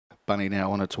Bunny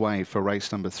now on its way for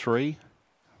race number 3.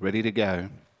 Ready to go.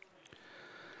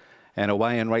 And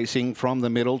away and racing from the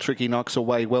middle. Tricky knocks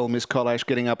away well. Miss Kolash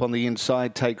getting up on the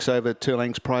inside. Takes over 2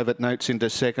 lengths. Private Notes into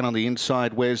second. On the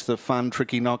inside, Where's the Fun?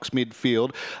 Tricky knocks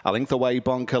midfield. A length away,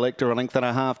 Bond Collector. A length and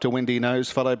a half to Windy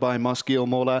Nose. Followed by Mosgiel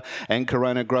Mauler. And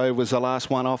Corona Grove was the last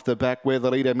one off the back. Where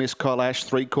the leader, Miss Kolash.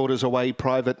 3/4 away,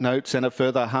 Private Notes. And a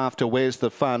further half to Where's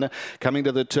the Fun? Coming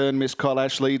to the turn, Miss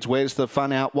Kolash leads. Where's the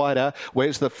Fun out wider?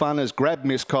 Where's the Fun has grabbed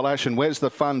Miss Kolash. And Where's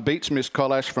the Fun beats Miss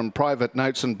Kolash from Private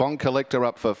Notes. And Bond Collector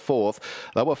up for 4th.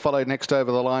 They were followed next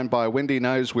over the line by Windy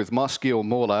Nose with Mosgiel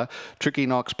Mauler. Tricky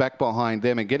Knox back behind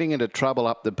them, and getting into trouble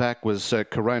up the back was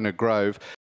Corona Grove.